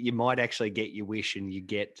mean that you might actually get your wish and you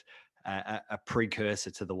get a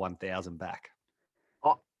precursor to the 1000 back.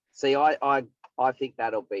 Oh, see, I think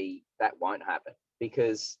that won't happen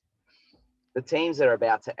because the teams that are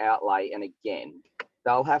about to outlay, and again,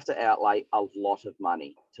 they'll have to outlay a lot of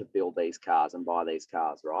money to build these cars and buy these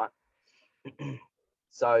cars, right?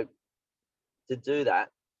 So to do that,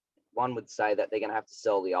 one would say that they're going to have to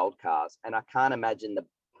sell the old cars. And I can't imagine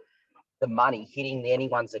the money hitting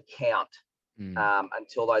anyone's account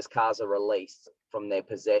until those cars are released from their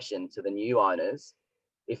possession to the new owners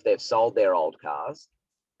if they've sold their old cars.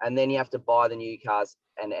 And then you have to buy the new cars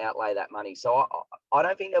and outlay that money. So I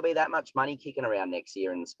don't think there'll be that much money kicking around next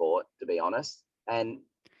year in the sport, to be honest. And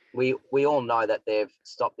we all know that they've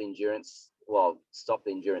stopped the endurance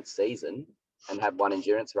season and have one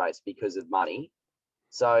endurance race because of money.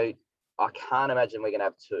 So I can't imagine we're going to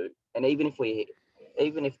have two. And even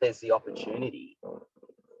if there's the opportunity,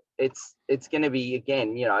 it's going to be,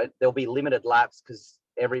 again, there'll be limited laps because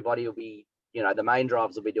everybody will be, the main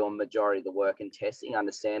drivers will be doing majority of the work and testing,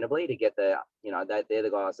 understandably, to get they're the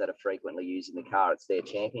guys that are frequently using the car. It's their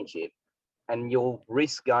championship. And you'll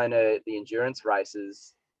risk going to the endurance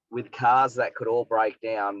races with cars that could all break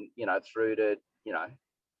down, through to,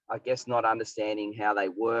 I guess, not understanding how they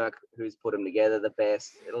work, who's put them together the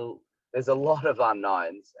best. There's a lot of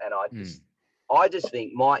unknowns. And I just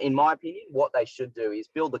think, in my opinion, what they should do is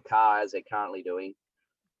build the car as they're currently doing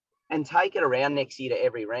and take it around next year to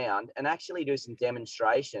every round and actually do some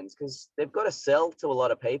demonstrations, because they've got to sell to a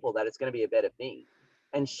lot of people that it's going to be a better thing,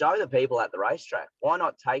 and show the people at the racetrack. Why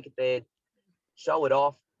not take it there, show it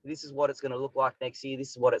off? This is what it's going to look like next year.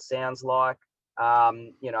 This is what it sounds like.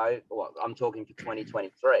 I'm talking for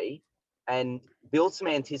 2023, and build some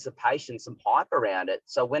anticipation, some hype around it.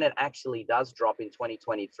 So when it actually does drop in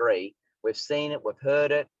 2023, we've seen it, we've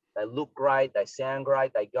heard it, they look great, they sound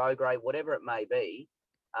great, they go great, whatever it may be.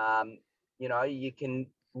 You can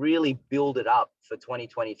really build it up for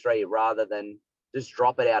 2023 rather than just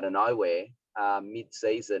drop it out of nowhere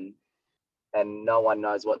mid-season and no one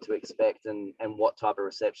knows what to expect and what type of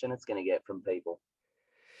reception it's going to get from people.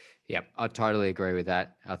 Yeah, I totally agree with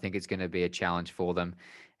that. I think it's going to be a challenge for them.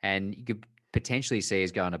 And you could potentially see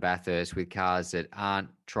us going to Bathurst with cars that aren't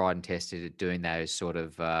tried and tested at doing those sort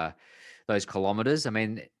of those kilometres. I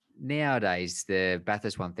mean, nowadays, the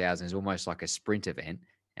Bathurst 1000 is almost like a sprint event.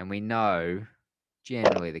 And we know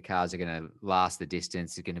generally the cars are going to last the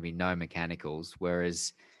distance. There's going to be no mechanicals.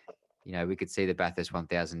 Whereas, we could see the Bathurst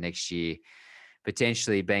 1000 next year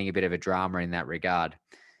potentially being a bit of a drama in that regard.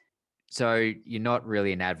 So you're not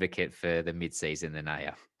really an advocate for the mid-season then, are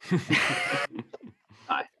you?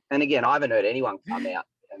 No. And again, I haven't heard anyone come out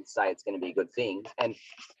and say it's going to be a good thing. And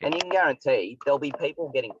you can guarantee there'll be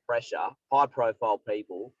people getting pressure, high-profile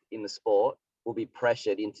people in the sport will be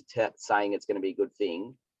pressured into saying it's going to be a good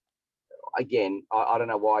thing. Again, I don't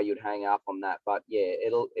know why you'd hang up on that, but yeah,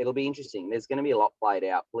 it'll be interesting. There's going to be a lot played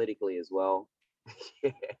out politically as well.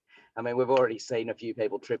 Yeah. I mean, we've already seen a few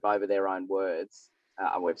people trip over their own words.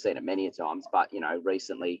 We've seen it many times, but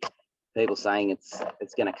recently, people saying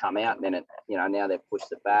it's going to come out, and then now they've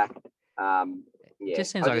pushed it back. It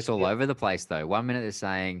just seems like it's all over the place, though. 1 minute they're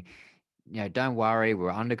saying, don't worry, we're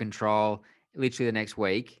under control. Literally the next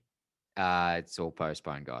week, it's all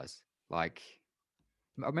postponed, guys. Like,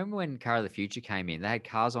 I remember when Car of the Future came in, they had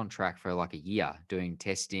cars on track for like a year doing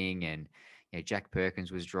testing and, Jack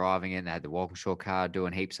Perkins was driving it, and they had the Walkinshaw car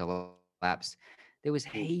doing heaps of laps. There was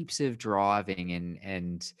heaps of driving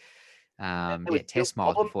and test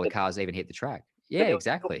miles before the cars even hit the track. Yeah,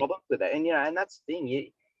 exactly. Problems with it, and that's the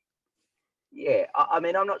thing. I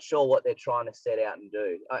mean, I'm not sure what they're trying to set out and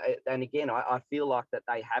do. And again, I feel like that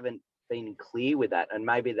they haven't been clear with that, and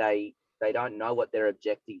maybe they don't know what their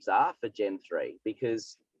objectives are for Gen 3,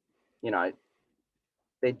 because, it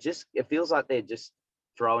feels like they're just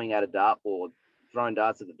throwing darts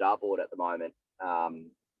at the dartboard at the moment,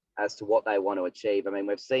 as to what they want to achieve. I mean,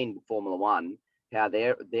 we've seen Formula One, how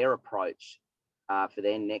their approach for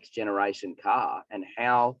their next generation car, and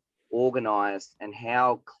how organized and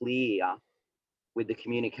how clear with the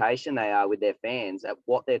communication they are with their fans at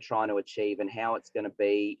what they're trying to achieve and how it's going to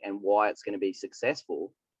be and why it's going to be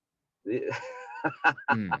successful. This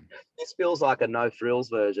feels like a no frills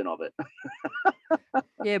version of it.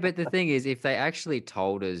 Yeah, but the thing is, if they actually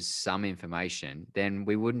told us some information, then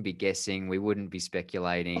we wouldn't be guessing, we wouldn't be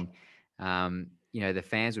speculating. The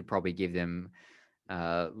fans would probably give them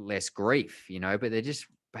less grief, but they're just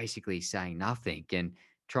basically saying nothing and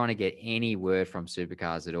trying to get any word from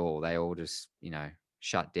Supercars at all. They all just,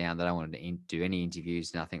 shut down. They don't want to do any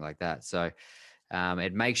interviews, nothing like that. So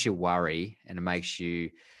it makes you worry, and it makes you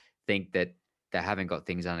think that they haven't got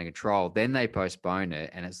things under control. Then they postpone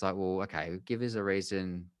it, and it's like, well, okay, give us a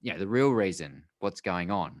reason, the real reason, what's going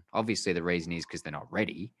on. Obviously the reason is because they're not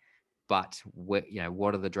ready, but what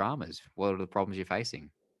are the dramas? What are the problems you're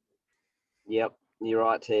facing? Yep, you're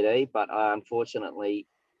right, TD. But unfortunately,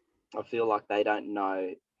 I feel like they don't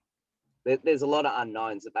know. There's a lot of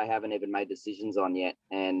unknowns that they haven't even made decisions on yet.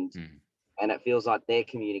 And it feels like their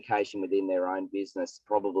communication within their own business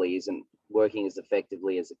probably isn't working as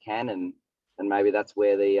effectively as it can. And maybe that's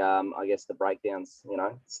where the, I guess, the breakdowns,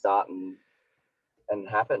 start and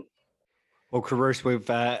happen. Well, Carruth,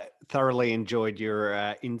 we've thoroughly enjoyed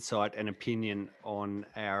your insight and opinion on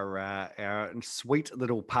our sweet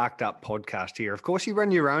little parked up podcast here. Of course, you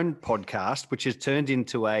run your own podcast, which has turned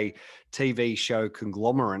into a TV show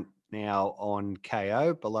conglomerate now on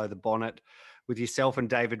KO, Below the Bonnet, with yourself and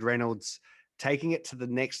David Reynolds taking it to the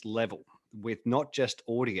next level with not just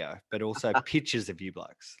audio, but also pictures of you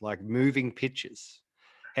blokes, like moving pictures.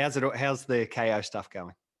 How's the KO stuff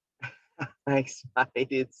going? Thanks, mate.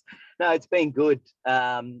 It's been good.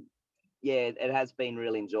 It has been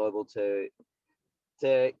really enjoyable to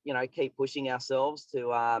keep pushing ourselves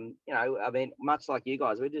to I mean, much like you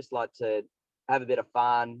guys, we just like to have a bit of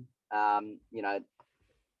fun,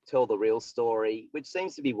 tell the real story, which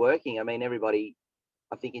seems to be working. I mean, everybody,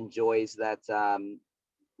 I think, enjoys that,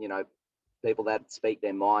 people that speak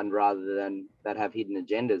their mind rather than that have hidden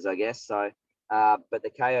agendas, I guess. So, but the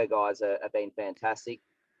KO guys have been fantastic.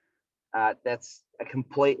 That's a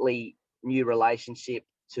completely new relationship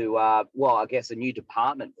to, I guess, a new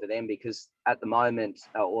department for them, because at the moment,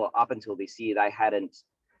 or up until this year, they hadn't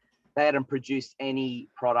produced any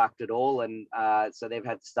product at all, and so they've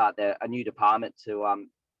had to start a new department to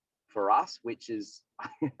for us, which is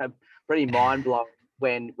pretty mind blowing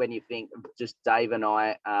when you think just Dave and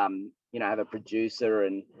I, have a producer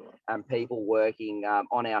and people working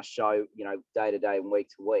on our show, day to day and week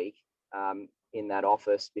to week. In that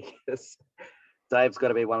office, because Dave's got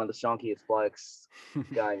to be one of the shonkiest blokes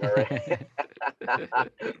going around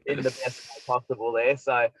in the best way possible there.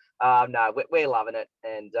 So no, we're loving it,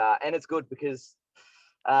 and it's good because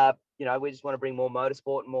we just want to bring more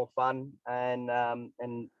motorsport and more fun and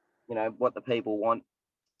what the people want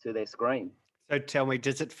to their screen. So tell me,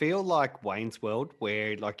 does it feel like Wayne's World,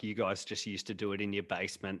 where like you guys just used to do it in your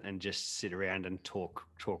basement and just sit around and talk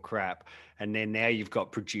crap, and then now you've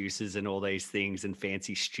got producers and all these things and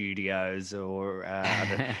fancy studios, or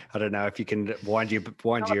I don't know if you can wind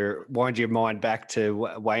your mind back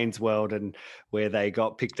to Wayne's World and where they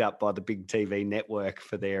got picked up by the big TV network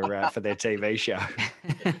for their TV show.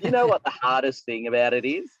 You know what the hardest thing about it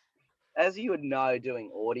is? As you would know, doing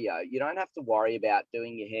audio, you don't have to worry about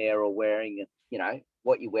doing your hair or wearing,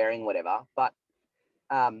 what you're wearing, whatever. But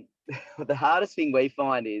the hardest thing we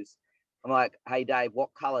find is, I'm like, hey, Dave, what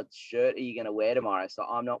colored shirt are you going to wear tomorrow? So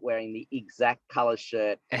I'm not wearing the exact color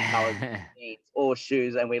shirt, colored jeans or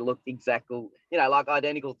shoes, and we look exactly, like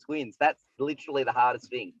identical twins. That's literally the hardest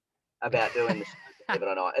thing about doing the show, believe it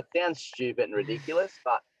or not. It sounds stupid and ridiculous,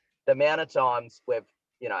 but the amount of times we've,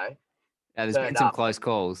 there's been some close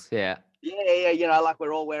calls. Yeah. Yeah. Like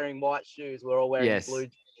we're all wearing white shoes. We're all wearing blue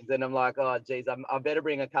jeans. And I'm like, oh, geez, I better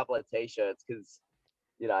bring a couple of T-shirts because,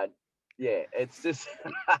 it's just.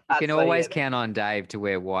 You can always count on Dave to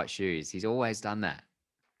wear white shoes. He's always done that.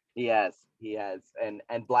 He has. And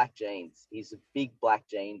black jeans. He's a big black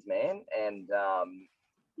jeans man. And,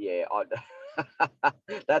 yeah,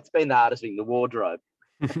 that's been the hardest thing, the wardrobe.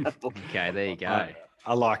 Okay, there you go.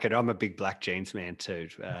 I like it. I'm a big black jeans man too.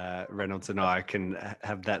 Reynolds and I can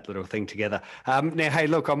have that little thing together. Now, hey,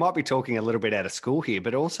 look, I might be talking a little bit out of school here,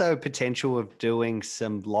 but also potential of doing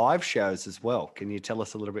some live shows as well. Can you tell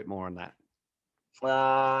us a little bit more on that?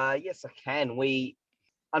 Yes, I can.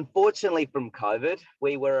 Unfortunately, from COVID,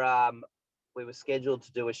 we were scheduled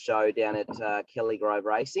to do a show down at Kelly Grove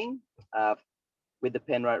Racing, with the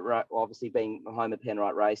Penrite, obviously being home of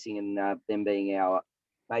Penrite Racing, and them being our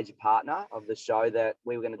major partner of the show, that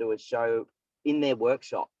we were going to do a show in their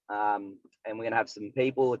workshop, and we're going to have some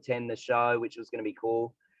people attend the show, which was going to be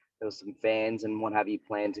cool. There was some fans and what have you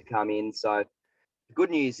planned to come in. So the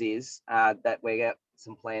good news is that we got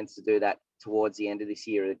some plans to do that towards the end of this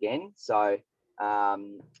year again. So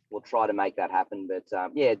we'll try to make that happen.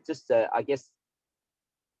 But yeah, just I guess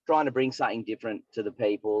trying to bring something different to the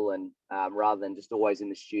people, and rather than just always in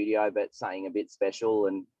the studio, but something a bit special.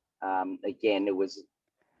 And again, it was,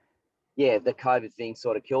 yeah, the COVID thing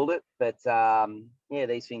sort of killed it. But yeah,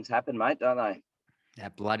 these things happen, mate, don't they?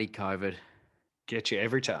 That bloody COVID. Get you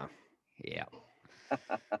every time. Yeah.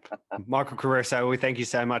 Michael Caruso, we thank you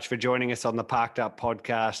so much for joining us on the Parked Up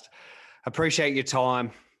podcast. Appreciate your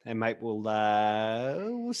time. And mate,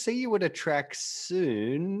 we'll see you at a track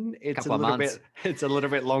soon. It's a little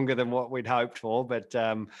bit longer than what we'd hoped for, but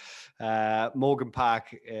Morgan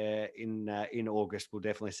Park in August, we'll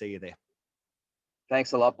definitely see you there.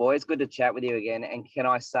 Thanks a lot, boys. Good to chat with you again. And can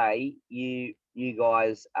I say, you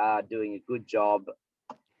guys are doing a good job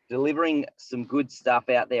delivering some good stuff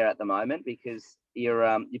out there at the moment, because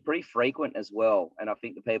you're pretty frequent as well, and I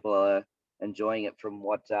think the people are enjoying it from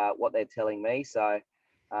what they're telling me. So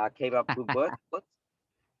keep up good work.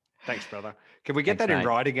 Thanks, brother. Can we get that in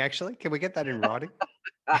writing? Actually, can we get that in writing?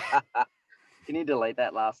 Can you delete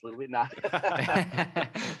that last little bit? No.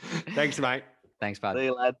 Thanks, mate. Thanks, bud. See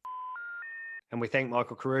you, lad. And we thank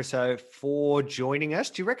Michael Caruso for joining us.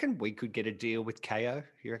 Do you reckon we could get a deal with KO?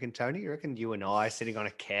 You reckon, Tony? You reckon you and I sitting on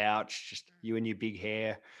a couch, just you and your big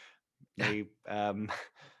hair? We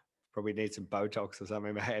probably need some Botox or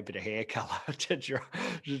something, a bit of hair color to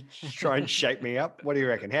try and shape me up. What do you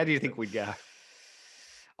reckon? How do you think we'd go?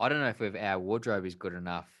 I don't know if our wardrobe is good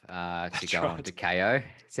enough to go on to KO.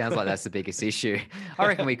 Sounds like that's the biggest issue. I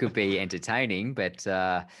reckon we could be entertaining, but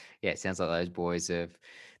yeah, it sounds like those boys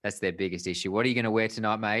that's their biggest issue. What are you going to wear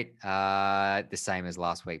tonight, mate? The same as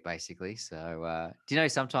last week, basically. So do you know,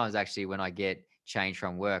 sometimes actually when I get changed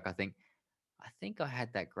from work, I think I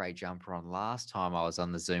had that grey jumper on last time I was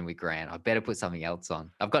on the Zoom with Grant. I better put something else on.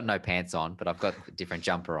 I've got no pants on, but I've got a different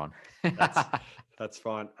jumper on. That's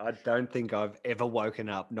fine. I don't think I've ever woken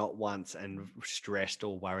up, not once, and stressed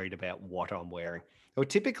or worried about what I'm wearing. Well,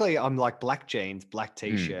 typically I'm like black jeans, black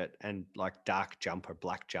t-shirt, and like dark jumper,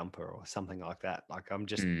 black jumper, or something like that. Like I'm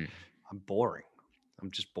boring. I'm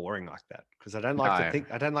just boring like that because I don't like to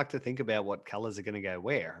think. I don't like to think about what colors are going to go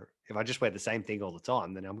where. If I just wear the same thing all the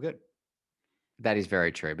time, then I'm good. That is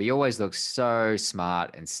very true. But you always look so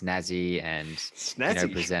smart and snazzy and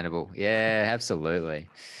presentable. Yeah, absolutely.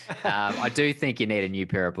 I do think you need a new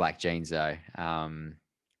pair of black jeans, though.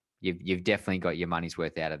 You've definitely got your money's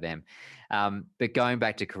worth out of them. But going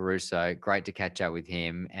back to Caruso, great to catch up with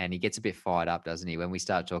him. And he gets a bit fired up, doesn't he? When we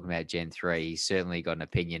start talking about Gen 3, he's certainly got an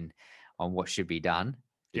opinion on what should be done.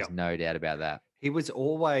 There's no doubt about that. He was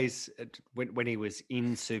always, when he was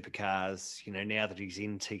in supercars, now that he's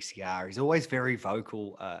in TCR, he's always very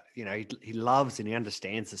vocal. He loves and he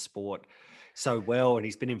understands the sport so well, and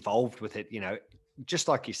he's been involved with it, just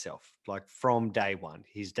like yourself, like from day one.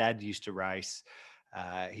 His dad used to race.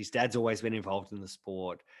 His dad's always been involved in the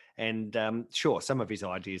sport. And sure, some of his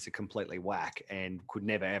ideas are completely whack and could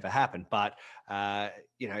never, ever happen. But,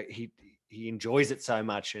 he enjoys it so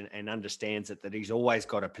much and understands it that he's always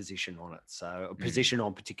got a position on it. So a position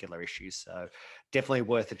on particular issues. So definitely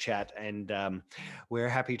worth a chat. And we're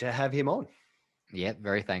happy to have him on. Yeah,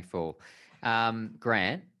 very thankful.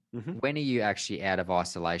 Grant, when are you actually out of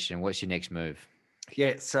isolation? What's your next move?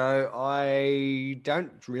 Yeah, so I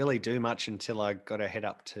don't really do much until I got to head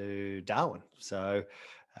up to Darwin. So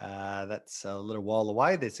that's a little while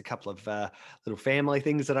away. There's a couple of little family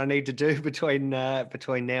things that I need to do between now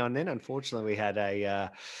and then. Unfortunately, we had a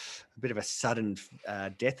bit of a sudden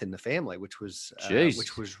death in the family, which was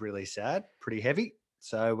really sad, pretty heavy.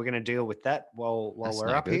 So we're going to deal with that while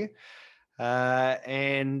we're up here.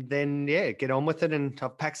 And then, get on with it. And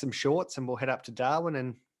I've packed some shorts and we'll head up to Darwin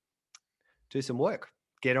and do some work.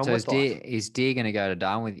 Get on with life. Is Deer going to go to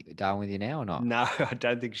Darwin with you now or not? No, I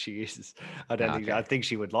don't think she is. I think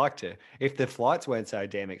she would like to. If the flights weren't so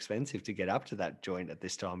damn expensive to get up to that joint at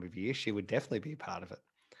this time of year, she would definitely be part of it.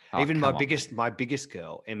 Even my come on, biggest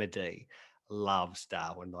girl, Emma D, loves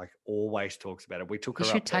Darwin. Like always talks about it. We took you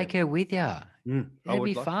her should up there. take her with you. I It'd would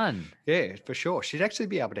be like- fun. Yeah, for sure. She'd actually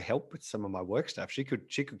be able to help with some of my work stuff. She could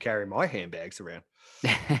carry my handbags around,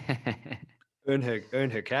 earn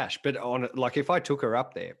her cash. But on like if I took her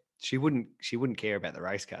up there, she wouldn't care about the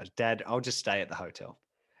race cars. Dad, I'll just stay at the hotel,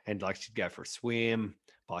 and like she'd go for a swim,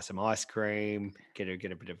 buy some ice cream, get a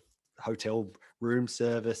bit of hotel room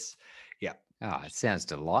service. Yeah, Oh, it sounds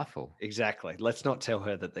delightful. exactly. Let's not tell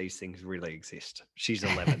her that these things really exist. She's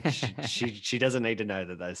 11. she doesn't need to know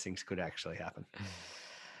that those things could actually happen.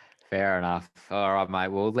 Fair enough. All right, mate.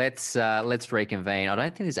 Well, let's reconvene. I don't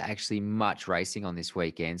think there's actually much racing on this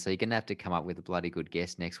weekend, so you're gonna have to come up with a bloody good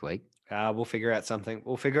guess next week. We'll figure out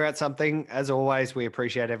something. As always, we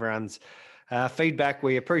appreciate everyone's feedback.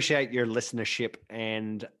 We appreciate your listenership.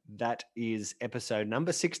 And that is episode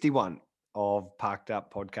number 61 of Parked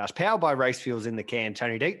Up Podcast, powered by Race Fuels in the Can.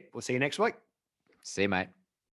 Tony D, we'll see you next week. See you, mate.